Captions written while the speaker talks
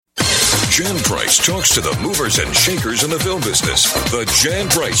Jan Price talks to the movers and shakers in the film business. The Jan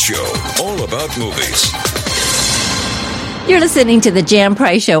Price Show, all about movies. You're listening to the Jan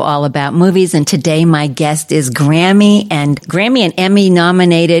Price Show, all about movies, and today my guest is Grammy and Emmy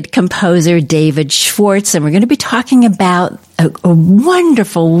nominated composer David Schwartz, and we're going to be talking about a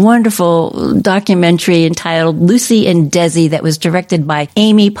wonderful, wonderful documentary entitled Lucy and Desi that was directed by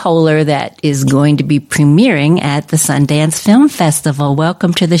Amy Poehler that is going to be premiering at the Sundance Film Festival.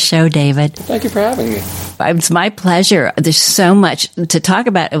 Welcome to the show, David. Thank you for having me. It's my pleasure. There's so much to talk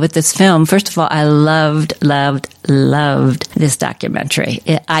about with this film. First of all, I loved this documentary.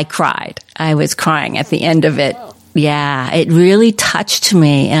 I cried. I was crying at the end of it. Wow. Yeah, it really touched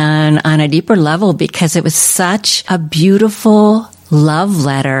me on a deeper level because it was such a beautiful love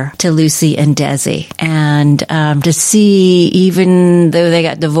letter to Lucy and Desi. And to see, even though they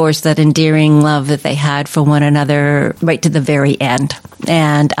got divorced, that endearing love that they had for one another right to the very end.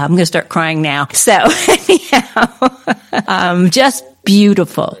 And I'm going to start crying now. So anyhow, just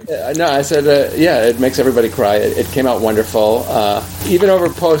beautiful. No, I said, it makes everybody cry. It came out wonderful. Even over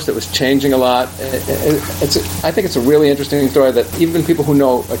post, it was changing a lot. I think it's a really interesting story that even people who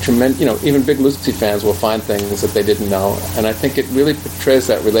know a tremendous, even big Lucy fans will find things that they didn't know. And I think it really portrays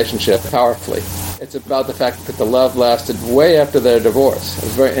that relationship powerfully. It's about the fact that the love lasted way after their divorce. It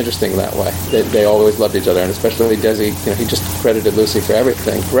was very interesting that way. They always loved each other, and especially Desi, he just credited Lucy for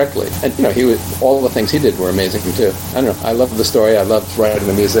everything correctly. And, all the things he did were amazing, too. I don't know. I loved the story. I loved writing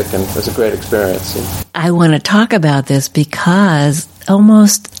the music, and it was a great experience. I want to talk about this because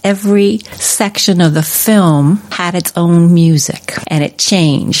almost every section of the film had its own music, and it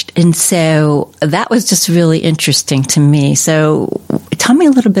changed. And so that was just really interesting to me. So tell me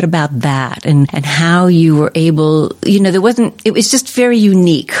a little bit about that and how you were able, it was just very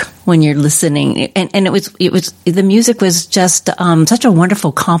unique when you're listening. And it was the music was just such a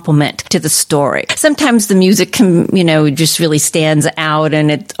wonderful complement to the story. Sometimes the music can, just really stands out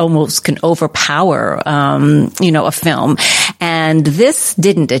and it almost can overpower, a film. And this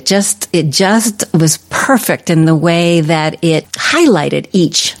didn't. It just was perfect in the way that it highlighted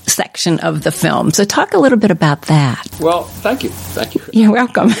each section of the film. So talk a little bit about that. Well, thank you. You're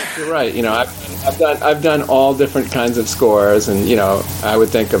welcome. You're right. I've done all different kinds of scores, and I would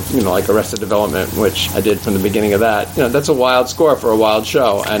think of like Arrested Development, which I did from the beginning of that. That's a wild score for a wild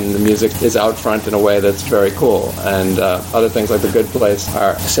show, and the music is out front in a way that's very cool. And other things like The Good Place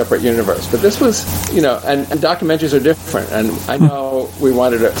are a separate universe. But this was, and documentaries are different. And I know we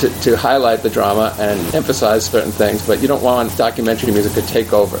wanted to highlight the drama and emphasize certain things, but you don't want documentary music to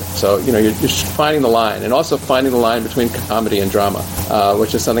take over. So you're just finding the line, and also finding the line between comedy and drama,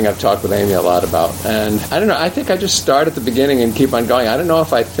 which is something I've talked with Amy a lot about. And I don't know, I think I just start at the beginning and keep on going. I don't know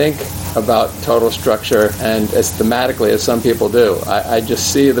if I think about total structure and as thematically as some people do. I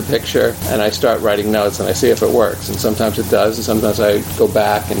just see the picture and I start writing notes and I see if it works. And sometimes it does, and sometimes I go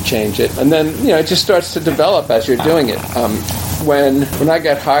back and change it. And then, it just starts to develop as you're doing it. When I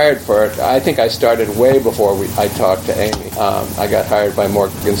got hired for it, I think I started way before I talked to Amy. I got hired by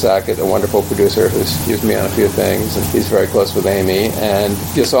Morgan Sackett, a wonderful producer who's used me on a few things, and he's very close with Amy. And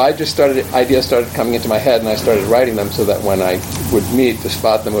so I just ideas started coming into my head, and I started writing them so that when I would meet to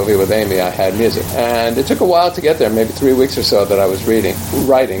spot the movie with Amy, I had music. And it took a while to get there, maybe 3 weeks or so that I was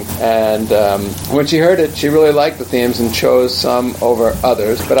writing. And when she heard it, she really liked the themes and chose some over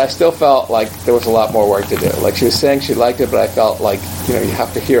others. But I still felt like there was a lot more work to do. Like she was saying she liked it, but I felt like, you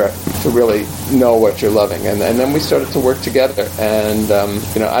have to hear it to really know what you're loving. And then we started to work together. And,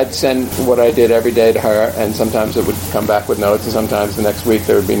 I'd send what I did every day to her, and sometimes it would come back with notes, and sometimes the next week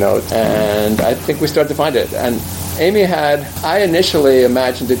there would be notes. And I think we started to find it. And Amy I initially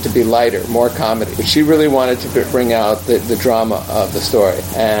imagined it to be lighter, more comedy. But she really wanted to bring out the drama of the story.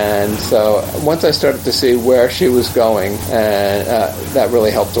 And so once I started to see where she was going, and that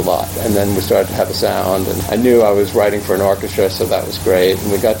really helped a lot. And then we started to have a sound. And I knew I was writing for an orchestra, so that was great.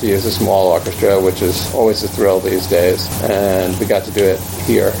 And we got to use a small orchestra, which is always a thrill these days. And we got to do it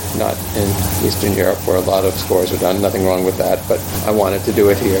here, not in Eastern Europe, where a lot of scores are done. Nothing wrong with that. But I wanted to do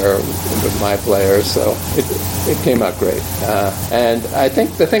it here with my players. So it came out great. And I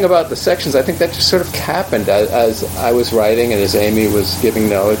think the thing about the sections, I think that just sort of happened as I was writing and as Amy was giving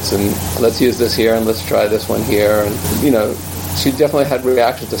notes, and let's use this here and let's try this one here. And, she definitely had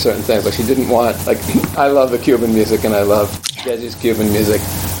reactions to certain things. Like she didn't want, I love the Cuban music and I love Desi's Cuban music.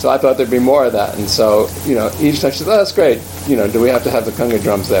 So I thought there'd be more of that. And so, each time she said, oh, that's great. Do we have to have the conga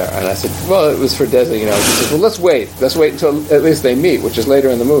drums there? And I said, well, it was for Desi. She said, well, let's wait until at least they meet, which is later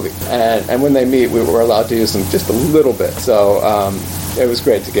in the movie. And when they meet, we were allowed to use them just a little bit. So it was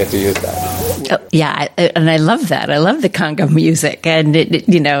great to get to use that. Oh, yeah, and I love that. I love the conga music, and it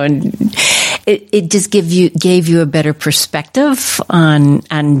just gave you a better perspective on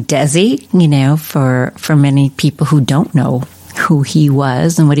Desi. For many people who don't know who he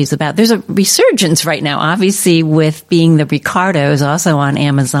was and what he's about. There's a resurgence right now, obviously, with Being the Ricardos, also on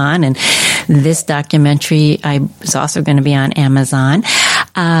Amazon, and this documentary is also going to be on Amazon.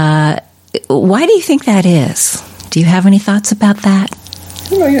 Why do you think that is? Do you have any thoughts about that?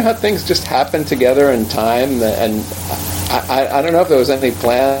 You know how things just happen together in time, and I don't know if there was any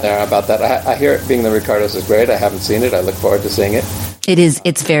plan there about that. I hear it, Being the Ricardos is great. I haven't seen it. I look forward to seeing it. It is.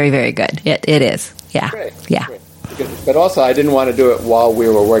 It's very, very good. It is. Yeah. Great. Yeah. Great. But also, I didn't want to do it while we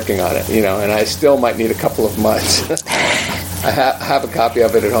were working on it, and I still might need a couple of months. I have a copy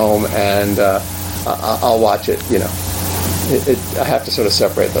of it at home, and I'll watch it, I have to sort of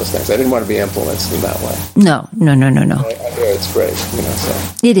separate those things. I didn't want to be influenced in that way. No. I hear it's great, so.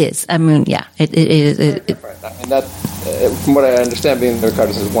 It is. I mean, yeah, it is. And that, from what I understand, Being the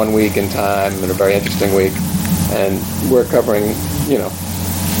Ricardos is 1 week in time, and a very interesting week, and we're covering,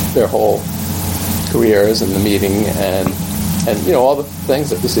 their whole careers and the meeting and all the things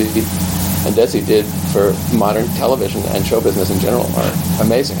that Desi and Desi did for modern television and show business in general are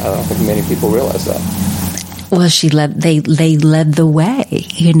amazing. I don't think many people realize that. Well, they led the way.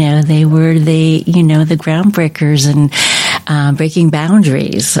 They were the groundbreakers and breaking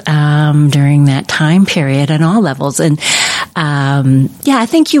boundaries during that time period on all levels. And I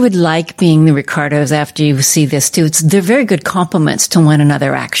think you would like Being the Ricardos after you see this too. They're very good compliments to one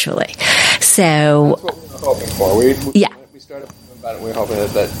another, actually. So that's what we were hoping for. We started thinking about it. We were hoping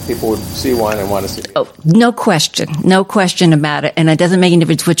that people would see one and want to see it. Oh, no question about it. And it doesn't make any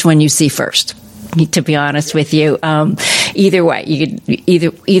difference which one you see first. To be honest with you, either way, you could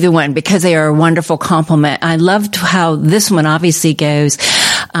either one, because they are a wonderful complement. I loved how this one obviously goes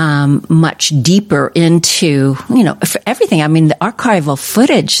much deeper into for everything. I mean, the archival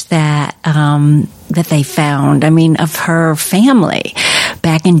footage that they found. I mean, of her family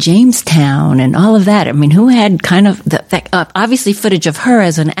back in Jamestown and all of that. I mean, who had kind of obviously footage of her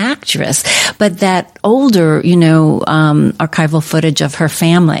as an actress, but that older, archival footage of her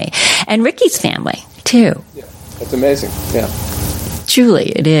family and Ricky's family too. Yeah, that's amazing. Yeah.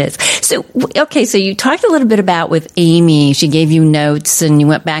 Truly, it is. So, okay, so you talked a little bit about with Amy. She gave you notes and you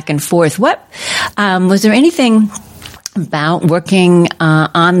went back and forth. What, was there anything about working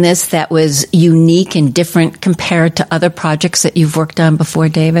on this that was unique and different compared to other projects that you've worked on before,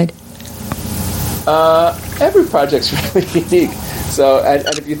 David? Every project's really unique. So, and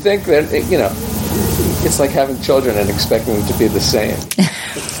if you think that, it's like having children and expecting them to be the same.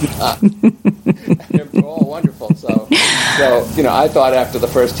 It's not. They're all wonderful. So, I thought after the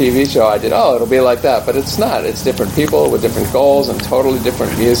first TV show I did, it'll be like that. But it's not. It's different people with different goals and totally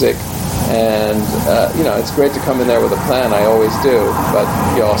different music. And, it's great to come in there with a plan. I always do. But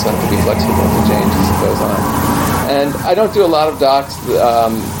you also have to be flexible to change as it goes on. And I don't do a lot of docs.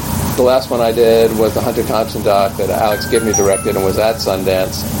 The last one I did was the Hunter Thompson doc that Alex Gibney directed and was at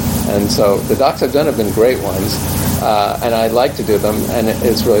Sundance. And so the docs I've done have been great ones, and I like to do them, and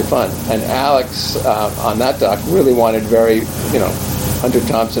it's really fun. And Alex, on that doc, really wanted very, Hunter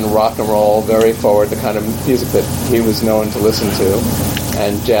Thompson rock and roll, very forward, the kind of music that he was known to listen to,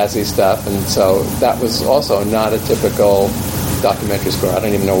 and jazzy stuff. And so that was also not a typical documentary score. I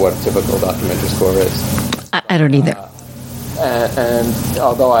don't even know what a typical documentary score is. I don't either. And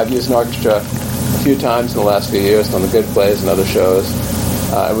although I've used an orchestra a few times in the last few years on The Good Plays and other shows,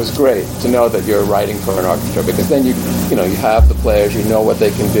 it was great to know that you're writing for an orchestra, because then you have the players, you know what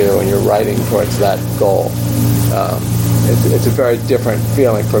they can do, and you're writing towards that goal. It's a very different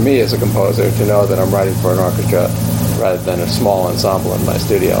feeling for me as a composer to know that I'm writing for an orchestra rather than a small ensemble in my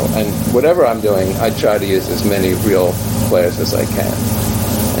studio. And whatever I'm doing, I try to use as many real players as I can.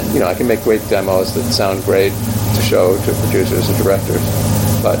 And I can make great demos that sound great to show to producers and directors,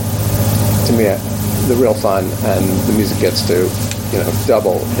 but to me, the real fun and the music gets to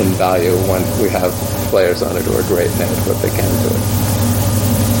double in value when we have players on it who are great and what they can do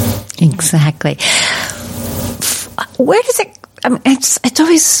it. Exactly. Where does it? I mean, it's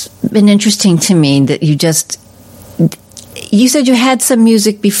always been interesting to me that you said you had some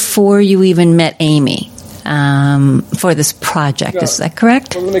music before you even met Amy for this project. No, is that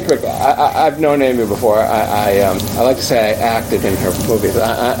correct? Well, let me correct that. I've known Amy before. I like to say I acted in her movies.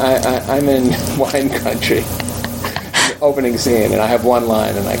 I'm in Wine Country. Opening scene, and I have one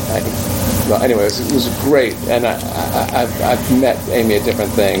line, and I So anyway, it was great, and I've met Amy at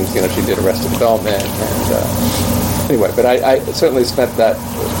different things. You know, she did Arrested Development, and anyway, but I certainly spent that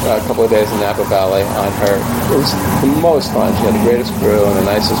couple of days in Napa Valley on her. It was the most fun. She had the greatest crew and the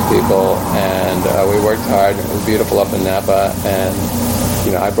nicest people, and we worked hard. It was beautiful up in Napa, and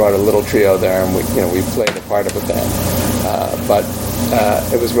you know, I brought a little trio there, and we played a part of a band. But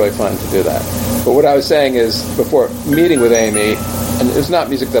it was really fun to do that. But what I was saying is, before meeting with Amy, and it was not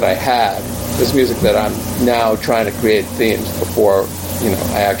music that I had. It was music that I'm now trying to create themes before,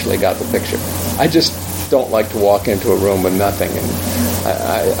 I actually got the picture. I just don't like to walk into a room with nothing. And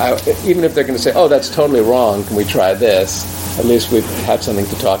I even if they're going to say, oh, that's totally wrong, can we try this? At least we've had something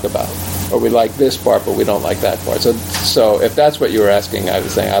to talk about. Or we like this part, but we don't like that part. So if that's what you were asking, I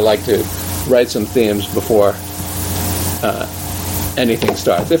was saying I like to write some themes before anything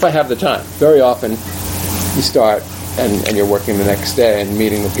starts, if I have the time. Very often you start and you're working the next day and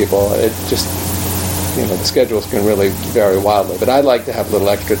meeting with people. It just, the schedules can really vary wildly. But I like to have a little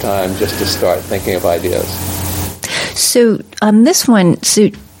extra time just to start thinking of ideas. So on this one,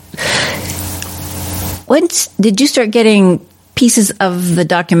 once did you start getting pieces of the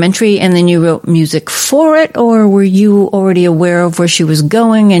documentary and then you wrote music for it, or were you already aware of where she was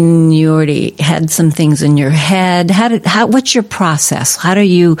going and you already had some things in your head? What's your process? How do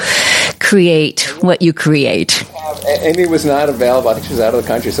you create what you create? Amy was not available. I think she was out of the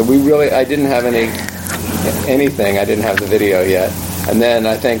country. So I didn't have anything. I didn't have the video yet. And then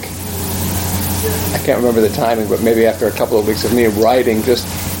I think, I can't remember the timing, but maybe after a couple of weeks of me writing just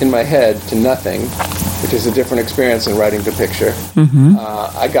in my head to nothing, which is a different experience than writing to picture. Mm-hmm.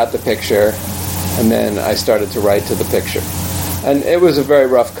 I got the picture, and then I started to write to the picture. And it was a very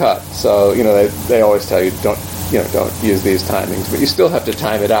rough cut. So, they always tell you, don't use these timings. But you still have to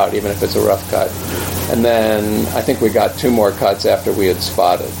time it out, even if it's a rough cut. And then I think we got 2 more cuts after we had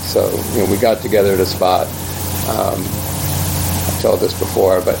spotted. So, we got together to spot. I've told this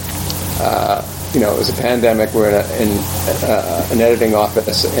before, but... it was a pandemic. We're in an editing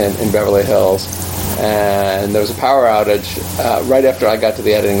office in Beverly Hills, and there was a power outage right after I got to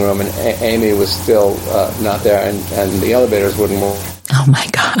the editing room, and Amy was still not there, and the elevators wouldn't work. Oh, my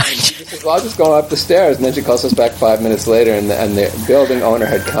gosh. She said, well, I'll just go up the stairs, and then she calls us back 5 minutes later, and the building owner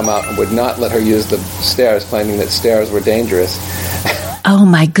had come out and would not let her use the stairs, claiming that stairs were dangerous. Oh,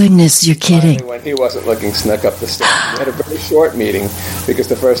 my goodness, you're kidding. When he wasn't looking snuck up the stairs. We had a very short meeting because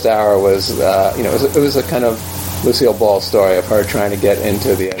the first hour was, it was a kind of Lucille Ball story of her trying to get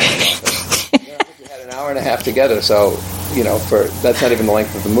into the editing office. I think we had an hour and a half together, so, that's not even the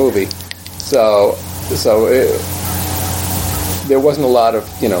length of the movie. So there wasn't a lot of,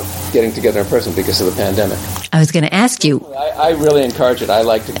 getting together in person because of the pandemic. I was going to ask you. I really encourage it. I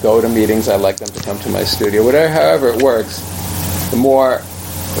like to go to meetings. I like them to come to my studio. However it works. The more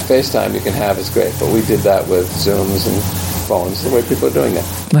the FaceTime you can have is great, but we did that with Zooms and phones, the way people are doing that.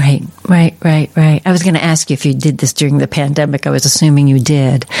 Right. I was going to ask you if you did this during the pandemic. I was assuming you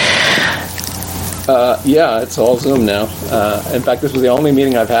did. Yeah, it's all Zoom now. In fact, this was the only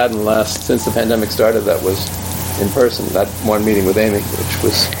meeting I've had since the pandemic started that was in person. That one meeting with Amy, which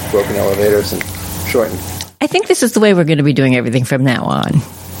was broken elevators and shortened. I think this is the way we're going to be doing everything from now on.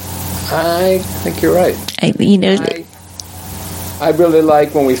 I think you're right. I really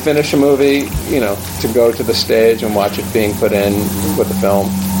like when we finish a movie, to go to the stage and watch it being put in with the film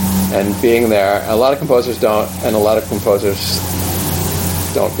and being there. A lot of composers don't, and a lot of composers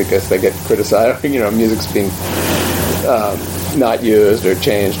don't because they get criticized. Music's being not used or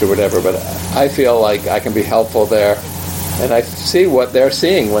changed or whatever. But I feel like I can be helpful there, and I see what they're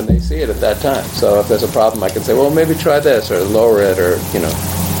seeing when they see it at that time. So if there's a problem, I can say, well, maybe try this or lower it or,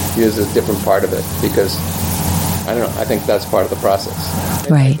 use a different part of it because... I don't know. I think that's part of the process.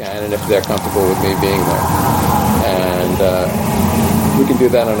 Right. And if they're comfortable with me being there. And we can do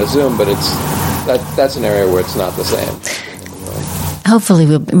that on a Zoom, but that's an area where it's not the same. Hopefully,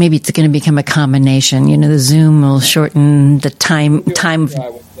 maybe it's going to become a combination. The Zoom will shorten the time.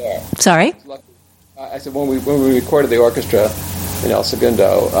 Sorry? I said when we recorded the orchestra in El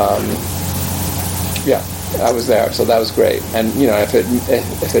Segundo, I was there, so that was great. And if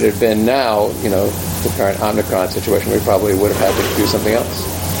it had been now, the current Omicron situation, we probably would have had to do something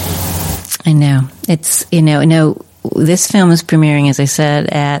else. I know. It's this film is premiering, as I said,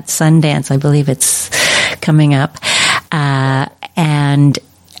 at Sundance. I believe it's coming up. And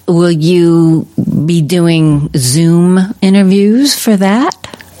will you be doing Zoom interviews for that?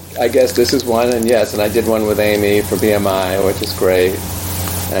 I guess this is one, and yes, and I did one with Amy for BMI, which is great.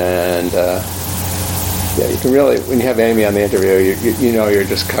 And you can really, when you have Amy on the interview, you're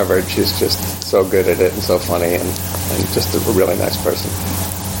just covered. She's just so good at it and so funny and just a really nice person.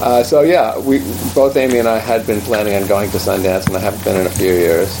 So yeah, both Amy and I had been planning on going to Sundance, and I haven't been in a few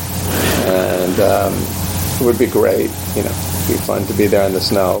years. And it would be great, you know, it'd be fun to be there in the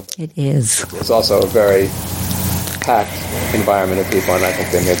snow. It is. It's also a very packed environment of people, and I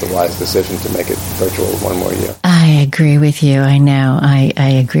think they made the wise decision to make it virtual one more year. I agree with you. I know. I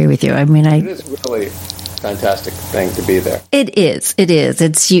agree with you. I mean, it is really fantastic thing to be there. It is.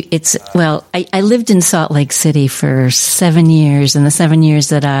 Well, I lived in Salt Lake City for 7 years, and the 7 years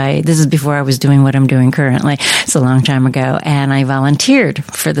that this is before I was doing what I'm doing currently. It's a long time ago, and I volunteered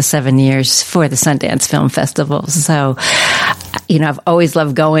for the 7 years for the Sundance Film Festival. So, you know, I've always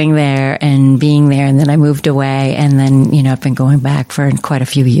loved going there and being there, and then I moved away, and then, you know, I've been going back for quite a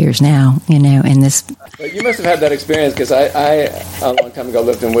few years now, you know, in this. But you must have had that experience, because I a long time ago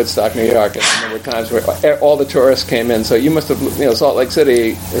lived in Woodstock, New York, and there were times where all the tourists came in, so you must have, you know, Salt Lake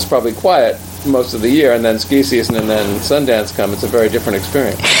City is probably quiet most of the year, and then ski season and then Sundance come. It's a very different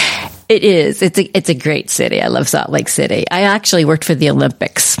experience. It is. It's a great city. I love Salt Lake City. I actually worked for the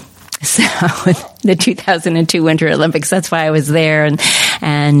Olympics. So the 2002 Winter Olympics, that's why I was there,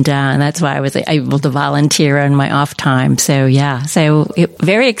 and that's why I was able to volunteer on my off time. So yeah,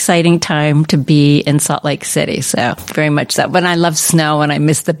 very exciting time to be in Salt Lake City. So very much so. But I love snow and I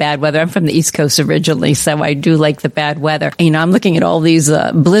miss the bad weather. I'm from the East Coast originally, so I do like the bad weather. You know, I'm looking at all these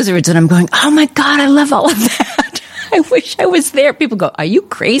blizzards and I'm going, oh my God, I love all of that. I wish I was there. People go, are you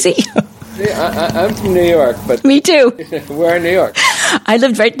crazy? Yeah, I'm from New York, but me too. We're in New York. I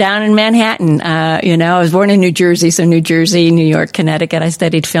lived right down in Manhattan. You know, I was born in New Jersey, so New Jersey, New York, Connecticut. I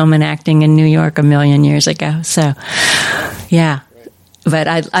studied film and acting in New York a million years ago. So, yeah. But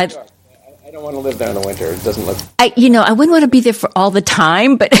I don't want to live there in the winter. It doesn't look. I wouldn't want to be there for all the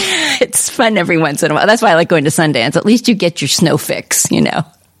time, but it's fun every once in a while. That's why I like going to Sundance. At least you get your snow fix. You know.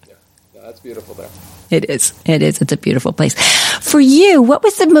 Yeah, that's beautiful there. It is. It's a beautiful place. For you, what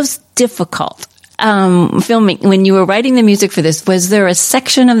was the most difficult filming when you were writing the music for this? Was there a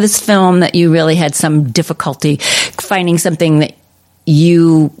section of this film that you really had some difficulty finding something that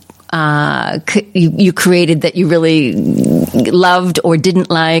you created that you really loved or didn't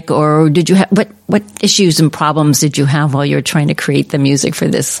like, or did you have what issues and problems did you have while you were trying to create the music for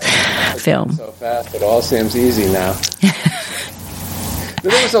this film? So fast, it all seems easy now.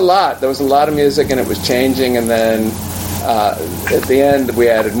 There was a lot. There was a lot of music, and it was changing. And then at the end, we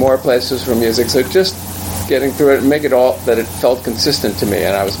added more places for music. So just getting through it and make it all that it felt consistent to me.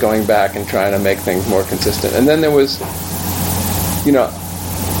 And I was going back and trying to make things more consistent. And then there was, you know,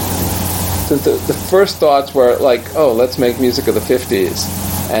 the first thoughts were like, oh, let's make music of the 50s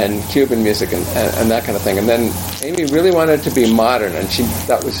and Cuban music and that kind of thing. And then Amy really wanted to be modern, and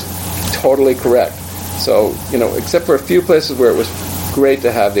that was totally correct. So, you know, except for a few places where it was great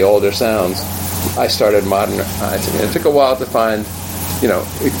to have the older sounds, I started modernizing. And it took a while to find, you know,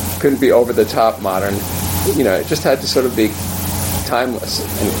 it couldn't be over-the-top modern. You know, it just had to sort of be timeless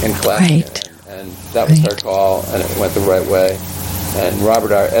and classic. Right. And that was her call, and it went the right way. And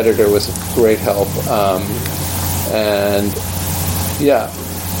Robert, our editor, was a great help. And, yeah,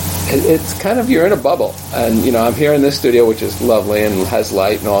 it's kind of, you're in a bubble. And, you know, I'm here in this studio, which is lovely and has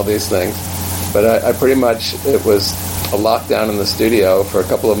light and all these things. But I pretty much, it was a lockdown in the studio for a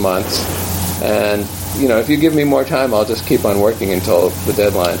couple of months, and you know, if you give me more time, I'll just keep on working until the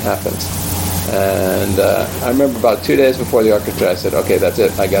deadline happens. And I remember about 2 days before the orchestra, I said, okay, that's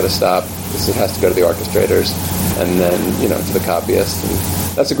it, I got to stop. It has to go to the orchestrators, and then, you know, to the copyists.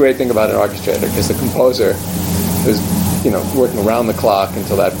 And that's a great thing about an orchestrator, because the composer is, you know, working around the clock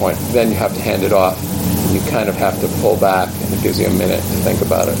until that point. Then you have to hand it off. You kind of have to pull back, and it gives you a minute to think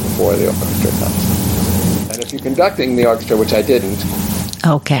about it before the orchestra comes. And if you're conducting the orchestra, which I didn't,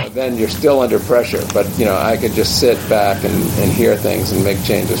 okay, then you're still under pressure. But, you know, I could just sit back and hear things and make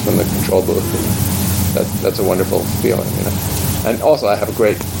changes from the control booth. That's a wonderful feeling, you know. And also, I have a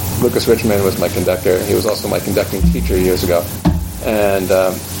great, Lucas Richmond was my conductor. He was also my conducting teacher years ago. And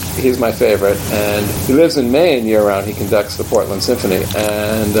he's my favorite. And he lives in Maine year-round. He conducts the Portland Symphony.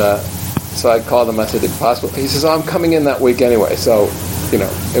 And so I called him. I said, is it possible? He says, oh, I'm coming in that week anyway. So, you know,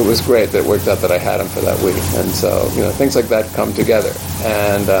 it was great that it worked out that I had him for that week. And so, you know, things like that come together.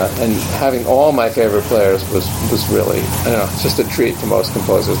 And having all my favorite players was really, I don't know, it's just a treat to most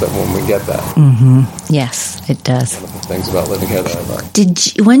composers that when we get that. Mm-hmm. Yes, it does. One of the things about living here that I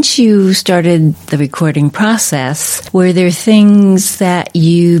love. Once you started the recording process, were there things that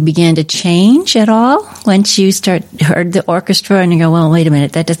you began to change at all? Once you heard the orchestra and you go, well, wait a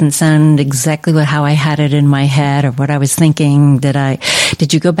minute, that doesn't sound exactly how I had it in my head or what I was thinking.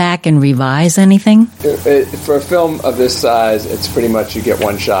 Did you go back and revise anything? For a film of this size, it's pretty much you get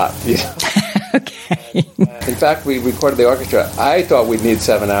one shot. You know? Okay. Okay. In fact, we recorded the orchestra. I thought we'd need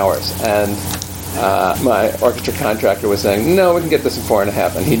 7 hours, and my orchestra contractor was saying, no, we can get this in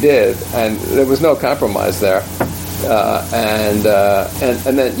 4.5, and he did, and there was no compromise there. And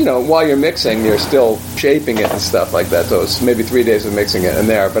then, you know, while you're mixing, you're still shaping it and stuff like that. So it's maybe 3 days of mixing it in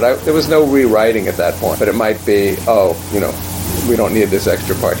there. But there was no rewriting at that point. But it might be, you know, we don't need this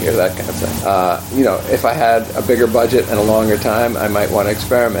extra part here, that kind of thing. You know, if I had a bigger budget and a longer time, I might want to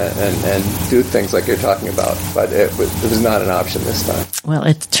experiment and do things like you're talking about. But it was not an option this time. Well,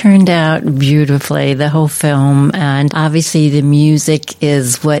 it turned out beautifully, the whole film. And obviously the music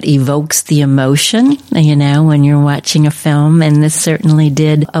is what evokes the emotion, you know, when you're watching a film. And this certainly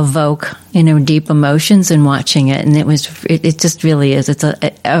did evoke, you know, deep emotions in watching it. And it just really is. It's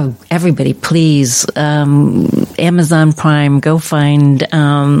everybody, please, Amazon Prime, go find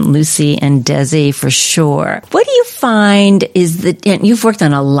Lucy and Desi for sure. What do you find is that, and you've worked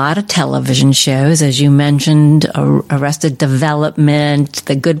on a lot of television shows, as you mentioned, Arrested Development,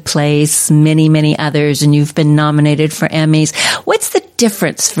 The Good Place, many, many others, and you've been nominated for Emmys. What's the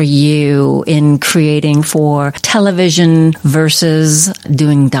difference for you in creating for television versus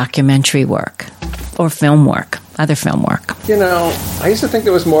doing documentary work or film work? Other film work? You know, I used to think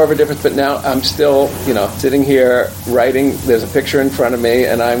there was more of a difference, but now I'm still, you know, sitting here writing. There's a picture in front of me,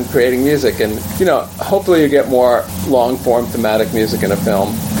 and I'm creating music. And, you know, hopefully you get more long-form thematic music in a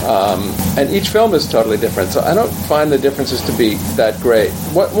film. And each film is totally different, so I don't find the differences to be that great.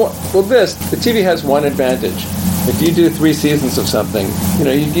 The TV has one advantage. If you do 3 seasons of something, you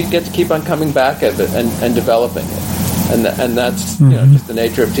know, you get to keep on coming back at it and developing it. And that's, you know, just the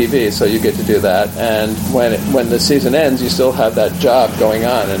nature of TV, so you get to do that. And when the season ends, you still have that job going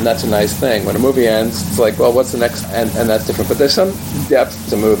on, and that's a nice thing. When a movie ends, it's like, well, what's the next? And that's different. But there's some depth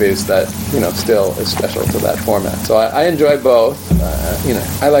to movies that, you know, still is special to that format. So I enjoy both. You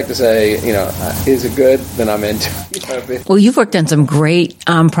know, I like to say, you know, is it good? Then I'm into it. Well, you've worked on some great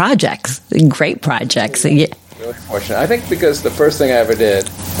projects. Yeah. Really fortunate. I think because the first thing I ever did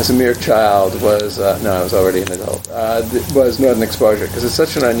as a mere child was, I was already an adult, was Northern Exposure, because it's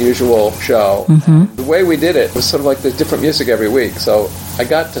such an unusual show. Mm-hmm. The way we did it was sort of like there's different music every week, so I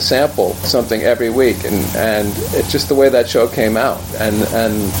got to sample something every week, and it's just the way that show came out. And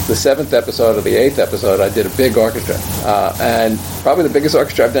the 7th episode or the 8th episode, I did a big orchestra, and probably the biggest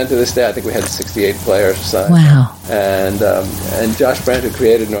orchestra I've done to this day. I think we had 68 players or something. Wow. And Josh Brandt, who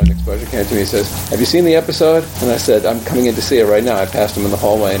created Northern Exposure, came to me and says, have you seen the episode? And I said, I'm coming in to see it right now. I passed him in the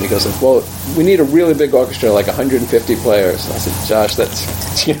hallway, and he goes, well, we need a really big orchestra, like 150 players. And I said, Josh,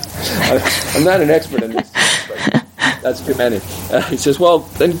 that's, you know, I'm not an expert in this, but that's too many. He says, well,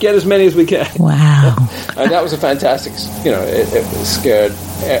 then get as many as we can. Wow. And that was a fantastic, you know, it scared,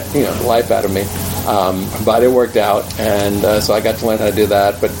 you know, the life out of me. But it worked out, and so I got to learn how to do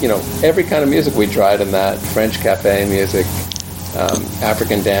that. But, you know, every kind of music we tried in that, French cafe music,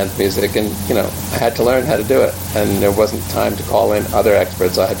 African dance music, and, you know, I had to learn how to do it. And there wasn't time to call in other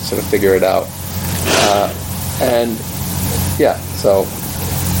experts. I had to sort of figure it out.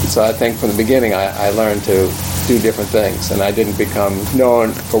 So I think from the beginning I learned to do different things, and I didn't become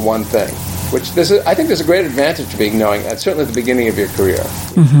known for one thing, which I think there's a great advantage to being known, certainly at the beginning of your career.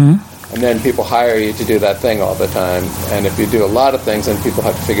 Mm-hmm. And then people hire you to do that thing all the time, and if you do a lot of things, then people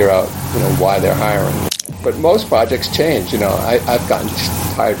have to figure out, you know, why they're hiring you. But most projects change. You know, I've gotten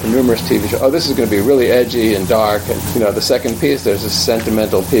hired for numerous TV shows. Oh, this is going to be really edgy and dark. And, you know, the second piece, there's a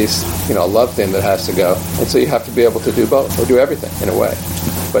sentimental piece, you know, a love theme that has to go. And so you have to be able to do both, or do everything in a way.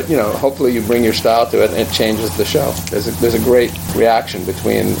 But, you know, hopefully you bring your style to it and it changes the show. There's a great reaction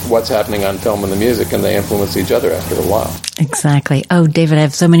between what's happening on film and the music, and they influence each other after a while. Exactly. Oh, David, I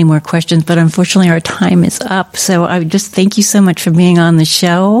have so many more questions, but unfortunately our time is up. So I just thank you so much for being on the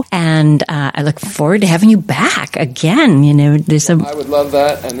show, and I look forward to having you back again. You know, I would love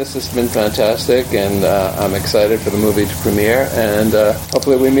that, and this has been fantastic, and I'm excited for the movie to premiere, and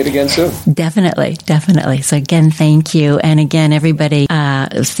hopefully we meet again soon. Definitely. So again, thank you. And again, everybody,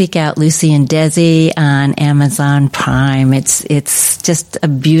 seek out Lucy and Desi on Amazon Prime. It's just a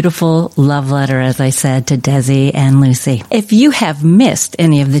beautiful love letter, as I said, to Desi and Lucy. If you have missed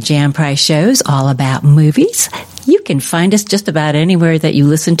any of the Jan Price shows all about movies, you can find us just about anywhere that you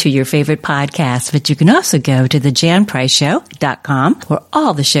listen to your favorite podcasts, but you can also go to thejanpriceshow.com, where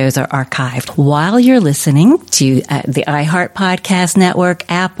all the shows are archived. While you're listening to the iHeart Podcast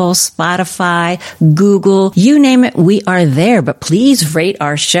Network, Apple, Spotify, Google, you name it, we are there. But please rate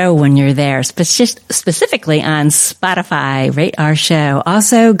our show when you're there, specifically on Spotify. Rate our show.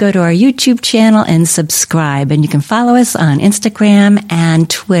 Also, go to our YouTube channel and subscribe. And you can follow us on Instagram and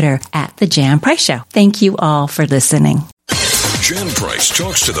Twitter at The Jan Price Show. Thank you all for listening. Jan Price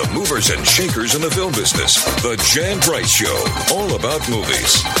talks to the movers and shakers in the film business. The Jan Price Show, all about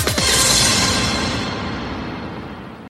movies.